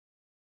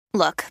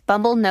Look,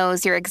 Bumble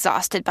knows you're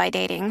exhausted by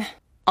dating.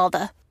 All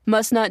the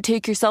must not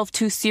take yourself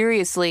too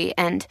seriously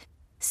and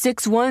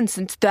 6'1"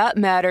 since that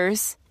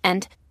matters.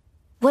 And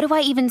what do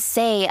I even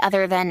say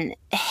other than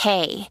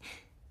hey?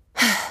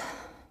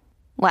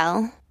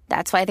 Well,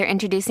 that's why they're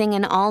introducing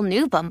an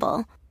all-new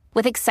Bumble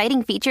with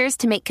exciting features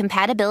to make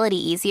compatibility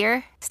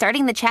easier,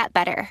 starting the chat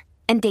better,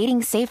 and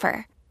dating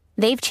safer.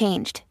 They've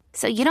changed,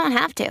 so you don't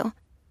have to.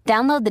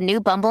 Download the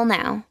new Bumble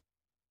now.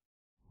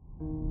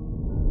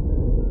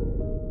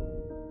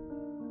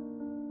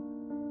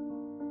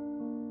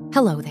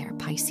 Hello there,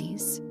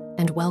 Pisces,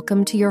 and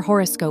welcome to your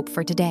horoscope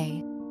for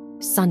today,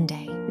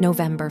 Sunday,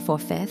 November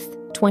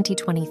 5th,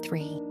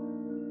 2023.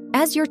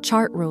 As your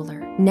chart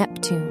ruler,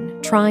 Neptune,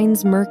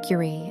 trines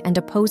Mercury and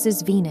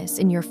opposes Venus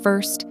in your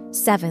 1st,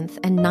 7th,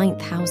 and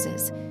 9th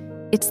houses,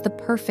 it's the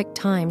perfect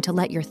time to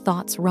let your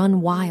thoughts run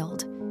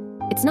wild.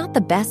 It's not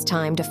the best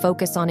time to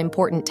focus on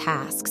important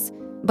tasks,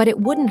 but it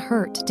wouldn't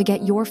hurt to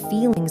get your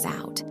feelings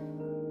out.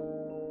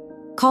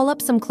 Call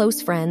up some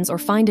close friends or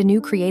find a new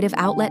creative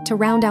outlet to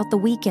round out the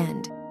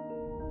weekend.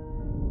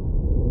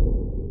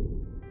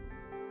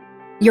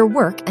 Your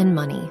work and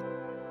money.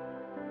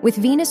 With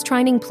Venus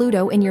trining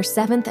Pluto in your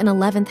 7th and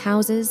 11th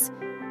houses,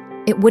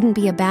 it wouldn't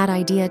be a bad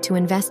idea to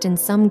invest in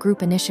some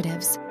group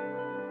initiatives.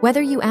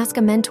 Whether you ask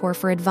a mentor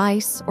for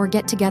advice or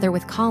get together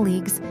with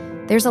colleagues,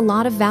 there's a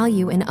lot of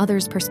value in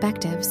others'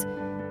 perspectives.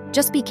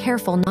 Just be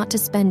careful not to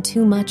spend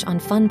too much on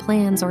fun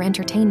plans or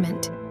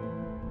entertainment.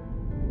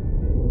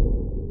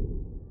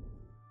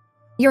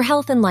 Your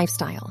health and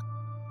lifestyle.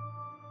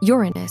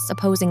 Uranus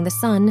opposing the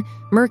Sun,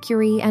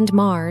 Mercury, and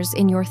Mars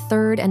in your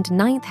 3rd and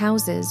 9th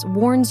houses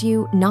warns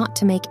you not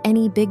to make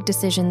any big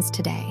decisions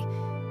today.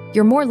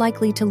 You're more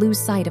likely to lose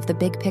sight of the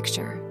big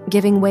picture,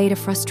 giving way to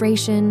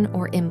frustration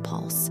or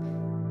impulse.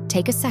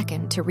 Take a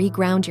second to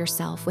reground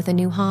yourself with a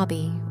new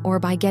hobby or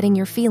by getting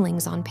your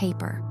feelings on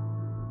paper.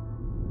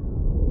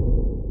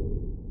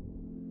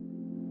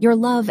 Your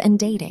love and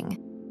dating.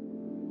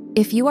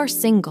 If you are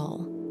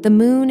single, the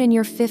moon in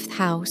your 5th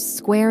house,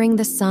 squaring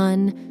the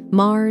sun,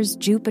 Mars,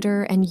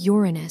 Jupiter, and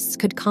Uranus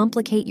could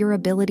complicate your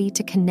ability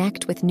to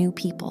connect with new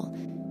people.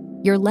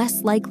 You're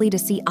less likely to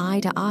see eye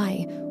to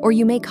eye, or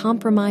you may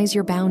compromise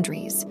your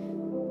boundaries.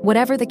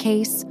 Whatever the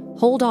case,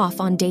 hold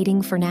off on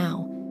dating for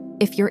now.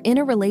 If you're in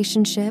a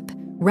relationship,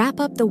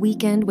 wrap up the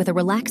weekend with a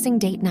relaxing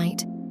date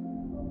night.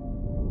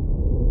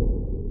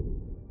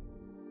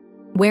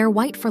 Wear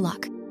white for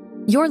luck.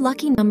 Your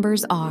lucky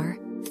numbers are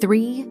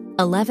 3,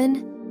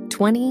 11,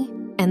 20,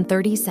 and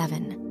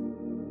 37.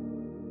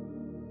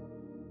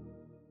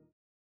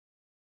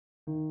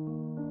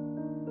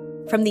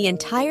 From the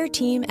entire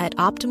team at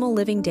Optimal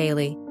Living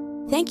Daily,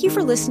 thank you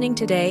for listening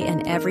today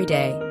and every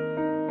day.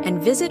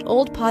 And visit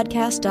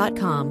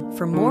oldpodcast.com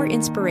for more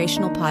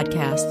inspirational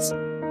podcasts.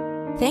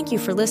 Thank you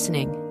for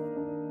listening.